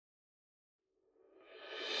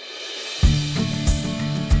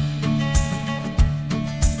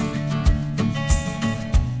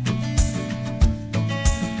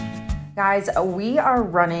Guys, we are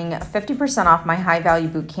running 50% off my high value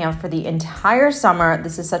bootcamp for the entire summer.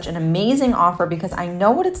 This is such an amazing offer because I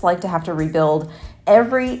know what it's like to have to rebuild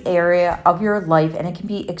every area of your life, and it can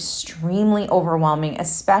be extremely overwhelming,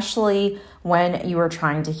 especially when you are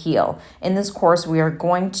trying to heal. In this course, we are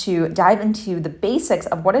going to dive into the basics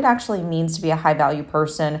of what it actually means to be a high value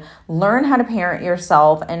person, learn how to parent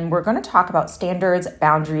yourself, and we're going to talk about standards,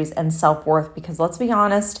 boundaries, and self-worth, because let's be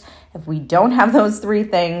honest, if we don't have those three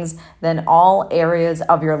things, then all areas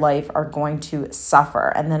of your life are going to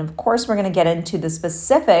suffer. And then, of course, we're going to get into the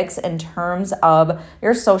specifics in terms of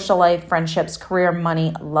your social life, friendships, career,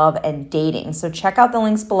 money, love, and dating. So check out the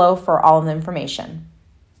links below for all of the information.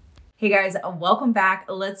 Hey guys, welcome back.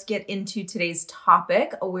 Let's get into today's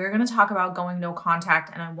topic. We're going to talk about going no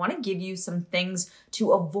contact, and I want to give you some things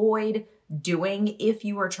to avoid doing if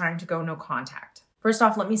you are trying to go no contact. First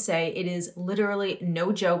off, let me say it is literally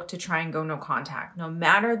no joke to try and go no contact. No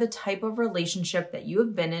matter the type of relationship that you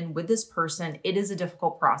have been in with this person, it is a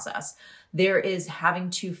difficult process. There is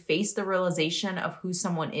having to face the realization of who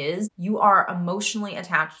someone is. You are emotionally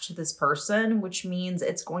attached to this person, which means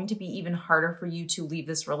it's going to be even harder for you to leave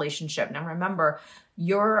this relationship. Now remember,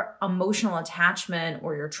 your emotional attachment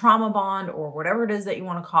or your trauma bond or whatever it is that you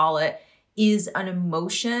want to call it is an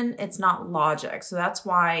emotion. It's not logic. So that's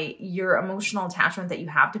why your emotional attachment that you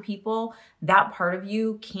have to people, that part of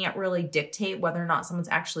you can't really dictate whether or not someone's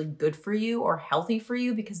actually good for you or healthy for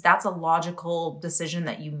you, because that's a logical decision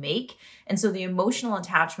that you make. And so the emotional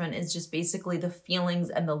attachment is just basically the feelings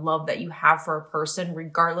and the love that you have for a person,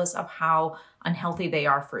 regardless of how unhealthy they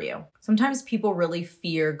are for you. Sometimes people really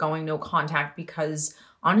fear going no contact because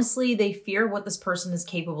honestly, they fear what this person is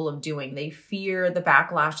capable of doing. They fear the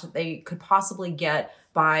backlash that they could possibly get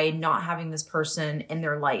by not having this person in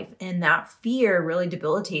their life. And that fear really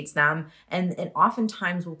debilitates them, and it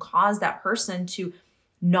oftentimes will cause that person to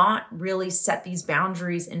not really set these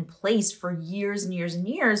boundaries in place for years and years and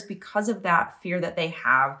years because of that fear that they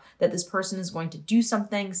have that this person is going to do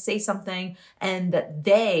something, say something, and that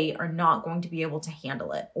they are not going to be able to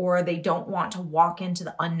handle it, or they don't want to walk into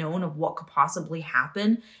the unknown of what could possibly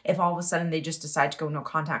happen if all of a sudden they just decide to go no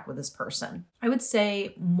contact with this person. I would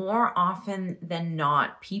say more often than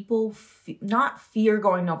not, people not fear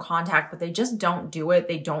going no contact, but they just don't do it.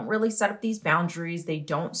 They don't really set up these boundaries. They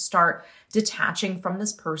don't start detaching from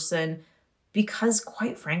this person because,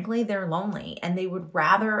 quite frankly, they're lonely and they would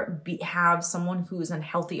rather have someone who is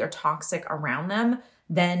unhealthy or toxic around them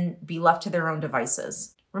than be left to their own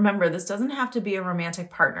devices. Remember, this doesn't have to be a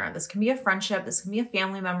romantic partner. This can be a friendship. This can be a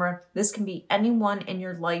family member. This can be anyone in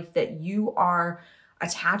your life that you are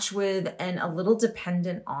attached with and a little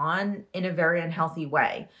dependent on in a very unhealthy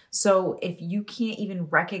way. So if you can't even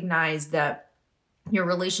recognize that your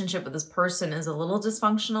relationship with this person is a little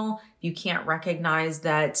dysfunctional, you can't recognize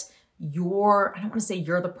that I don't want to say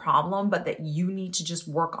you're the problem, but that you need to just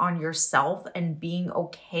work on yourself and being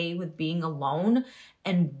okay with being alone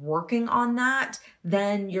and working on that,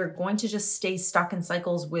 then you're going to just stay stuck in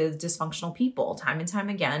cycles with dysfunctional people time and time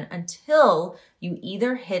again until you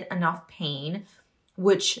either hit enough pain,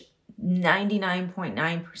 which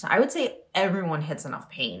 99.9%, I would say everyone hits enough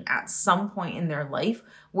pain at some point in their life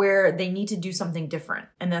where they need to do something different.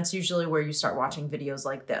 And that's usually where you start watching videos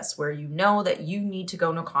like this, where you know that you need to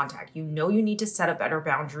go no contact. You know you need to set up better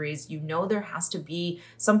boundaries. You know there has to be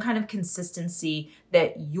some kind of consistency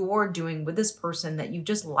that you're doing with this person that you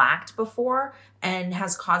just lacked before and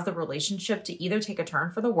has caused the relationship to either take a turn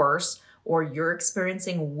for the worse, or you're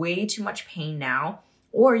experiencing way too much pain now,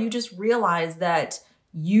 or you just realize that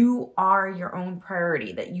you are your own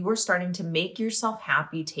priority, that you are starting to make yourself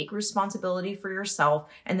happy, take responsibility for yourself,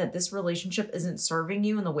 and that this relationship isn't serving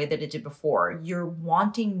you in the way that it did before. You're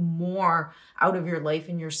wanting more out of your life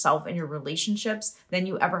and yourself and your relationships than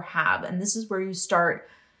you ever have. And this is where you start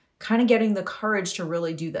kind of getting the courage to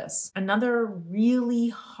really do this. Another really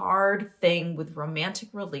hard thing with romantic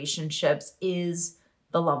relationships is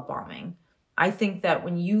the love bombing. I think that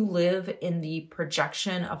when you live in the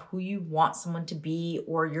projection of who you want someone to be,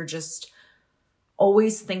 or you're just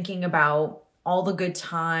always thinking about all the good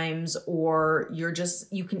times, or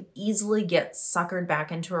you can easily get suckered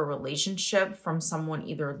back into a relationship from someone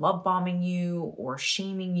either love bombing you or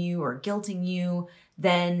shaming you or guilting you,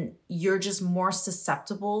 then you're just more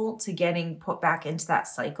susceptible to getting put back into that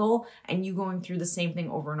cycle and you going through the same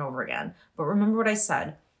thing over and over again. But remember what I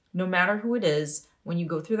said, no matter who it is, when you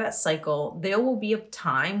go through that cycle, there will be a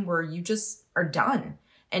time where you just are done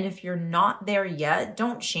And if you're not there yet,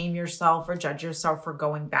 don't shame yourself or judge yourself for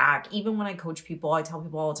going back. Even when I coach people, I tell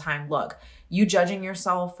people all the time, look, you judging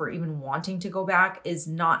yourself for even wanting to go back is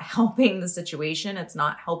not helping the situation. It's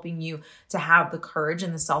not helping you to have the courage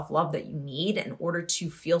and the self-love that you need in order to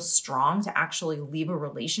feel strong to actually leave a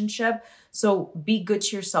relationship. So be good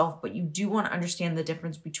to yourself, but you do want to understand the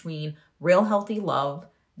difference between real healthy love,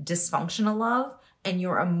 dysfunctional love, and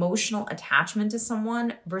your emotional attachment to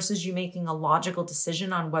someone versus you making a logical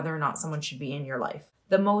decision on whether or not someone should be in your life.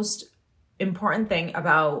 The most important thing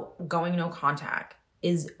about going no contact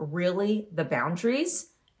is really the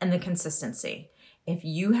boundaries and the consistency. If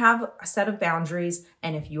you have a set of boundaries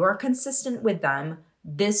and if you are consistent with them,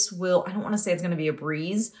 this will, I don't want to say it's going to be a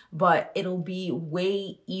breeze, but it'll be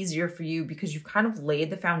way easier for you because you've kind of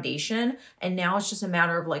laid the foundation. And now it's just a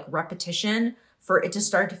matter of like repetition for it to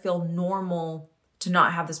start to feel normal to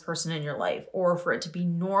not have this person in your life, or for it to be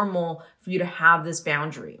normal for you to have this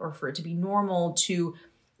boundary, or for it to be normal to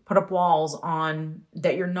put up walls on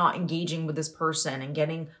that you're not engaging with this person and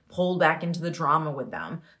getting pulled back into the drama with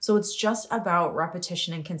them. So it's just about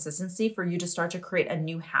repetition and consistency for you to start to create a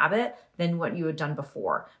new habit than what you had done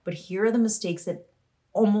before. But here are the mistakes that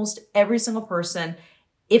almost every single person,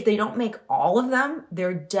 if they don't make all of them,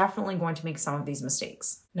 they're definitely going to make some of these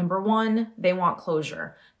mistakes. Number one, they want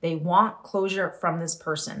closure. They want closure from this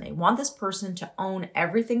person. They want this person to own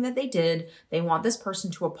everything that they did. They want this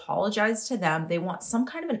person to apologize to them. They want some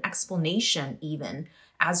kind of an explanation even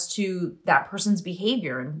as to that person's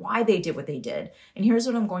behavior and why they did what they did. And here's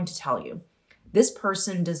what I'm going to tell you. This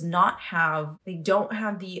person they don't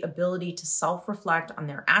have the ability to self-reflect on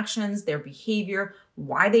their actions, their behavior,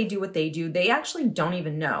 why they do what they do. They actually don't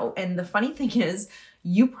even know. And the funny thing is,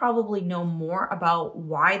 you probably know more about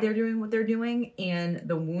why they're doing what they're doing and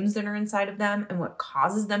the wounds that are inside of them and what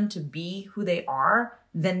causes them to be who they are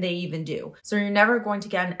than they even do. So you're never going to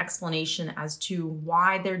get an explanation as to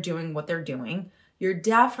why they're doing what they're doing. You're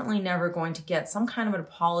definitely never going to get some kind of an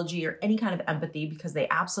apology or any kind of empathy because they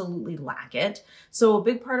absolutely lack it. So a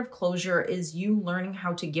big part of closure is you learning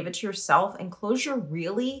how to give it to yourself, and closure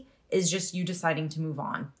really is just you deciding to move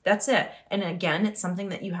on. That's it. And again, it's something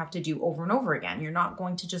that you have to do over and over again. You're not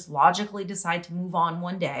going to just logically decide to move on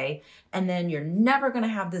one day, and then you're never going to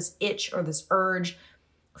have this itch or this urge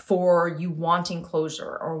for you wanting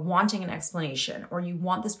closure or wanting an explanation, or you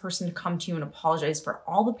want this person to come to you and apologize for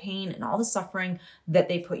all the pain and all the suffering that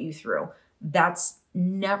they put you through. That's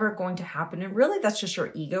never going to happen. And really, that's just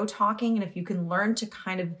your ego talking. And if you can learn to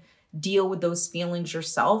kind of deal with those feelings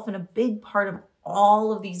yourself, and a big part of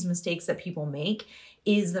all of these mistakes that people make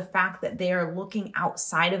is the fact that they are looking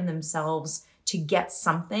outside of themselves to get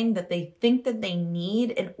something that they think that they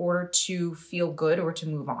need in order to feel good or to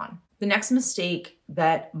move on. The next mistake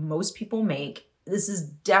that most people make, this is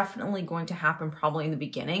definitely going to happen probably in the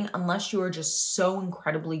beginning, unless you are just so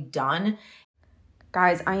incredibly done.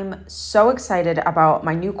 Guys, I am so excited about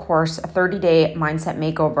my new course, a 30-day mindset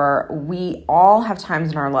makeover. We all have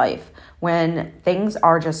times in our life when things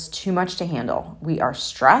are just too much to handle. We are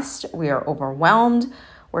stressed, we are overwhelmed,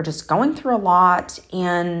 we're just going through a lot,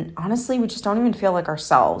 and honestly, we just don't even feel like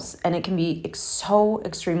ourselves. And it can be so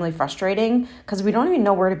extremely frustrating because we don't even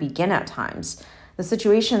know where to begin at times. The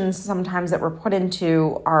situations sometimes that we're put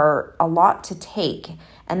into are a lot to take,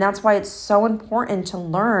 and that's why it's so important to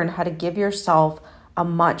learn how to give yourself a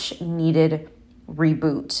much needed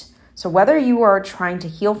reboot. So whether you are trying to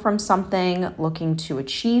heal from something, looking to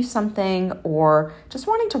achieve something, or just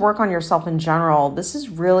wanting to work on yourself in general, this is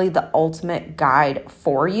really the ultimate guide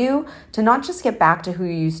for you to not just get back to who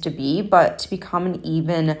you used to be, but to become an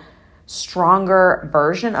even stronger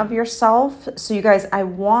version of yourself. So you guys, I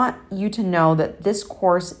want you to know that this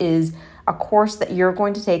course is a course that you're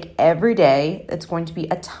going to take every day. It's going to be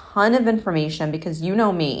a ton of information because you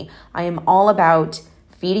know me, I am all about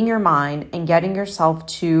feeding your mind and getting yourself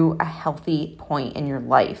to a healthy point in your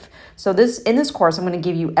life. So in this course, I'm going to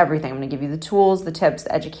give you everything. I'm going to give you the tools, the tips,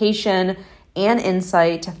 the education, and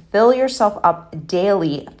insight to fill yourself up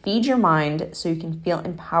daily, feed your mind so you can feel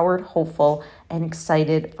empowered, hopeful, and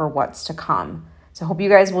excited for what's to come. So I hope you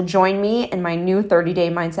guys will join me in my new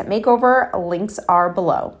 30-day mindset makeover. Links are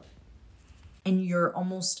below. And you're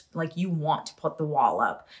almost like you want to put the wall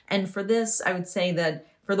up. And for this, I would say that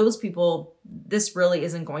for those people, this really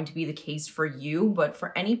isn't going to be the case for you, but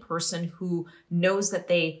for any person who knows that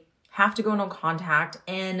they have to go no contact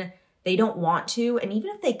and they don't want to, and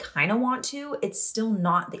even if they kind of want to, it's still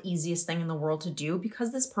not the easiest thing in the world to do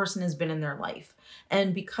because this person has been in their life.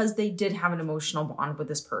 And because they did have an emotional bond with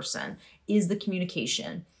this person, is the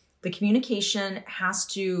communication. The communication has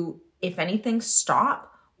to, if anything,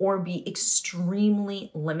 stop or be extremely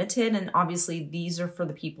limited. And obviously these are for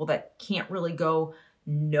the people that can't really go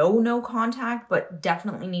no contact, but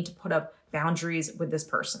definitely need to put up boundaries with this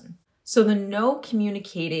person. So the no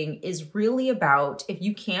communicating is really about if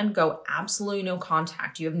you can go absolutely no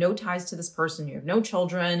contact, you have no ties to this person, you have no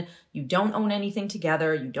children, you don't own anything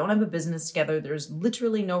together, you don't have a business together, there's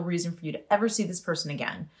literally no reason for you to ever see this person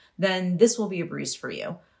again, then this will be a breeze for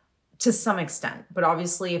you to some extent. But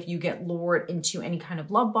obviously if you get lured into any kind of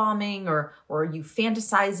love bombing or you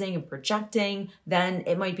fantasizing and projecting, then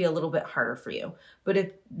it might be a little bit harder for you. But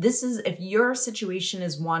if your situation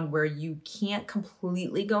is one where you can't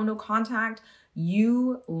completely go no contact,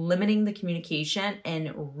 you limiting the communication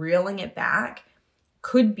and reeling it back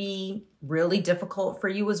could be really difficult for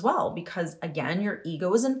you as well, because again, your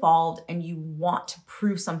ego is involved and you want to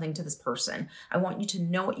prove something to this person. I want you to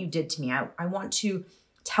know what you did to me. I want to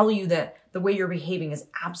tell you that the way you're behaving is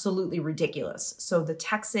absolutely ridiculous. So the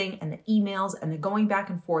texting and the emails and the going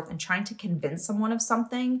back and forth and trying to convince someone of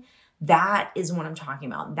something, that is what I'm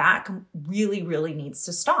talking about. That really needs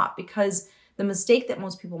to stop, because the mistake that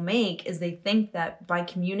most people make is they think that by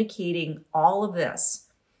communicating all of this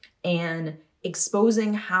and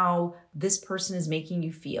exposing how this person is making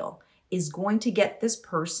you feel is going to get this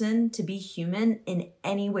person to be human in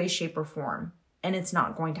any way, shape, or form. And it's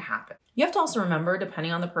not going to happen. You have to also remember,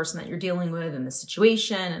 depending on the person that you're dealing with and the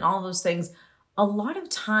situation and all those things, a lot of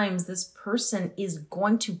times this person is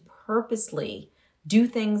going to purposely do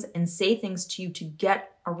things and say things to you to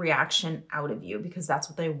get a reaction out of you, because that's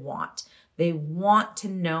what they want. They want to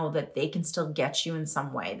know that they can still get you in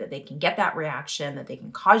some way, that they can get that reaction, that they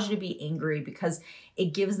can cause you to be angry, because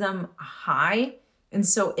it gives them a high. And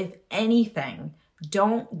so if anything,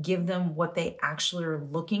 don't give them what they actually are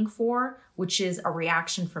looking for, which is a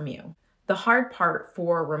reaction from you. The hard part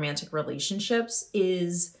for romantic relationships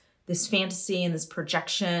is this fantasy and this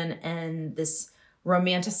projection and this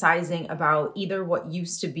romanticizing about either what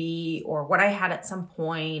used to be or what I had at some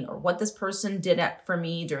point or what this person did for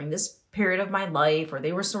me during this period of my life, or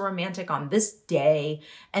they were so romantic on this day.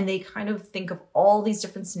 And they kind of think of all these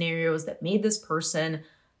different scenarios that made this person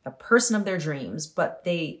the person of their dreams, but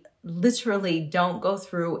they literally don't go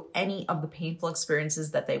through any of the painful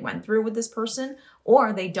experiences that they went through with this person,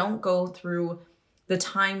 or they don't go through the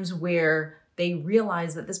times where they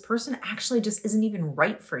realize that this person actually just isn't even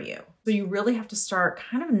right for you. So you really have to start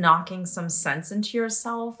kind of knocking some sense into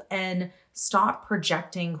yourself and stop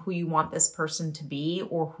projecting who you want this person to be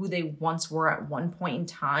or who they once were at one point in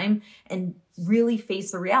time, and really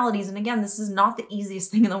face the realities. And again, this is not the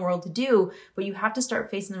easiest thing in the world to do, but you have to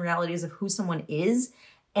start facing the realities of who someone is,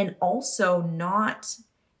 and also not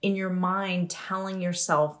in your mind telling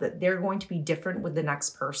yourself that they're going to be different with the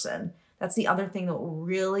next person. That's the other thing that will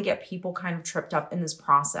really get people kind of tripped up in this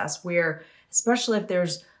process, where especially if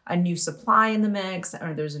there's a new supply in the mix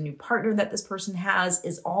or there's a new partner that this person has,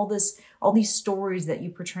 is all these stories that you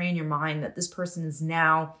portray in your mind that this person is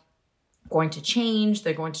now going to change.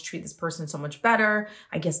 They're going to treat this person so much better.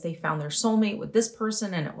 I guess they found their soulmate with this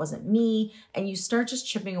person and it wasn't me. And you start just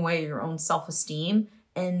chipping away at your own self-esteem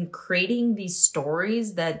and creating these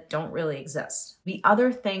stories that don't really exist. The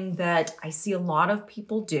other thing that I see a lot of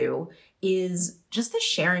people do is just the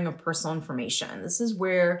sharing of personal information. This is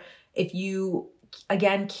where if you,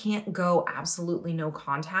 again, can't go absolutely no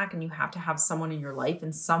contact and you have to have someone in your life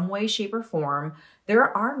in some way, shape, or form,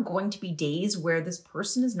 there are going to be days where this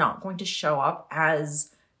person is not going to show up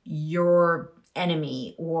as your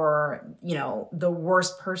enemy or, the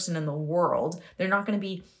worst person in the world. They're not going to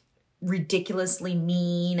be ridiculously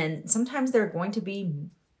mean, and sometimes they're going to be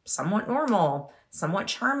somewhat normal, somewhat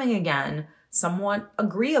charming again, somewhat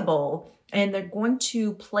agreeable, and they're going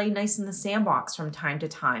to play nice in the sandbox from time to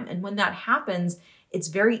time. And when that happens, it's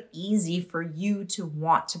very easy for you to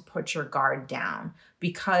want to put your guard down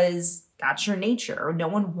because that's your nature. No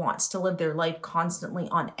one wants to live their life constantly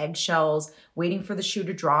on eggshells, waiting for the shoe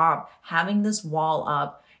to drop, having this wall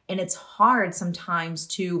up. And it's hard sometimes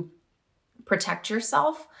to protect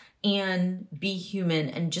yourself and be human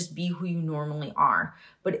and just be who you normally are.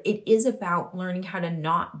 But it is about learning how to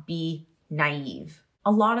not be naive.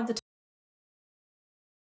 A lot of the time,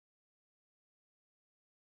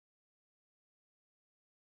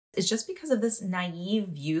 it's just because of this naive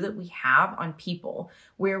view that we have on people,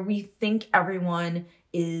 where we think everyone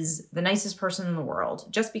is the nicest person in the world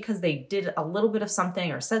just because they did a little bit of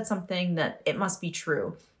something or said something that it must be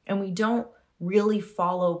true. And we don't really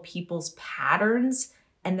follow people's patterns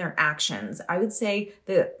and their actions. I would say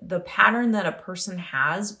the pattern that a person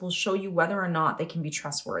has will show you whether or not they can be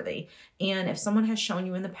trustworthy. And if someone has shown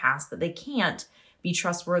you in the past that they can't, be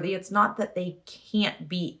trustworthy. It's not that they can't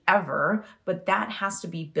be ever, but that has to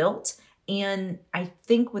be built. And I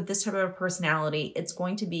think with this type of personality, it's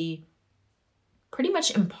going to be pretty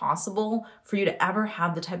much impossible for you to ever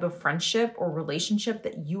have the type of friendship or relationship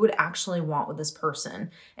that you would actually want with this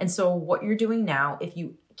person. And so what you're doing now, if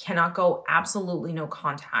you cannot go absolutely no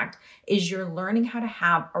contact, is you're learning how to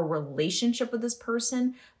have a relationship with this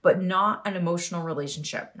person, but not an emotional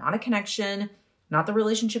relationship, not a connection, not the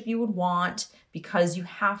relationship you would want, because you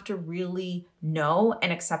have to really know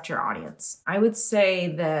and accept your audience. I would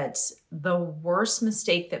say that the worst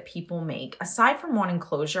mistake that people make, aside from wanting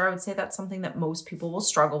closure, I would say that's something that most people will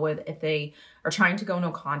struggle with if they are trying to go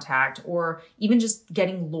no contact, or even just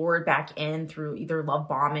getting lured back in through either love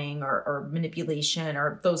bombing or manipulation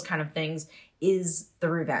or those kind of things, is the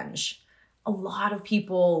revenge. A lot of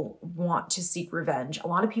people want to seek revenge. A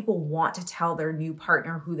lot of people want to tell their new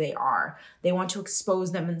partner who they are. They want to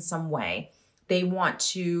expose them in some way. They want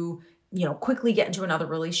to, quickly get into another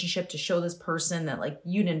relationship to show this person that, like,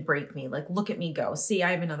 you didn't break me. Like, look at me go. See,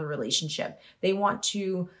 I have another relationship. They want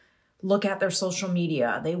to look at their social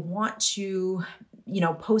media. They want to,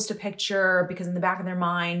 post a picture because in the back of their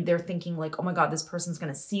mind, they're thinking like, oh my God, this person's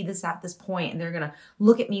going to see this at this point and they're going to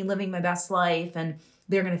look at me living my best life, and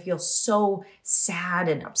they're going to feel so sad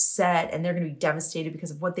and upset, and they're going to be devastated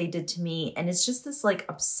because of what they did to me. And it's just this like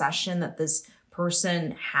obsession that this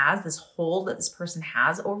person has, this hold that this person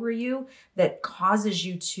has over you, that causes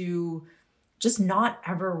you to just not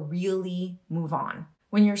ever really move on.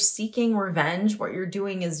 When you're seeking revenge, what you're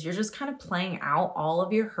doing is you're just kind of playing out all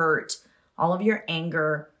of your hurt, all of your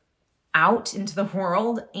anger out into the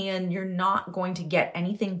world, and you're not going to get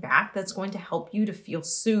anything back that's going to help you to feel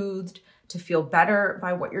soothed, to feel better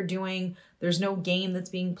by what you're doing. There's no game that's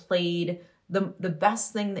being played. The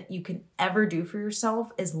best thing that you can ever do for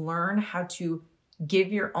yourself is learn how to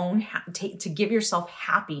give your own to give yourself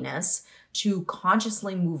happiness, to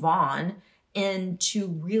consciously move on, and to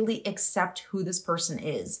really accept who this person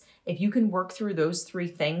is. If you can work through those three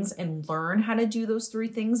things and learn how to do those three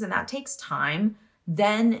things, and that takes time,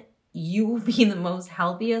 then you will be the most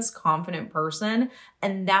healthiest, confident person.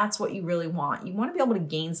 And that's what you really want. You want to be able to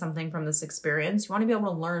gain something from this experience. You want to be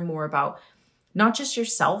able to learn more about not just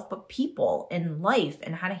yourself, but people and life,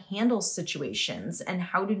 and how to handle situations, and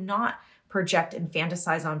how to not project and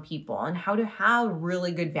fantasize on people, and how to have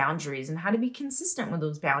really good boundaries, and how to be consistent with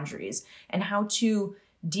those boundaries, and how to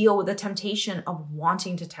deal with the temptation of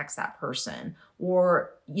wanting to text that person,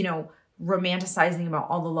 or, romanticizing about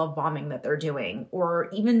all the love bombing that they're doing, or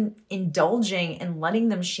even indulging and letting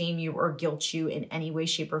them shame you or guilt you in any way,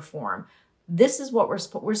 shape, or form. This is what we're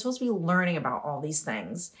supposed to be learning about, all these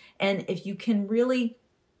things. And if you can really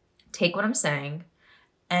take what I'm saying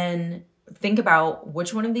and think about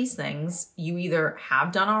which one of these things you either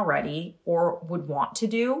have done already or would want to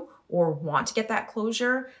do, or want to get that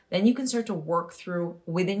closure, then you can start to work through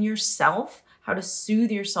within yourself how to soothe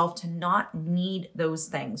yourself to not need those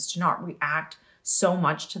things, to not react so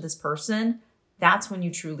much to this person. That's when you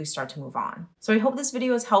truly start to move on. So I hope this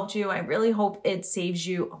video has helped you. I really hope it saves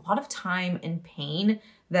you a lot of time and pain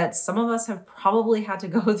that some of us have probably had to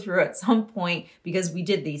go through at some point because we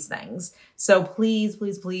did these things. So please,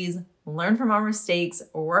 please, please learn from our mistakes,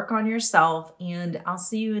 work on yourself, and I'll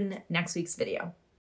see you in next week's video.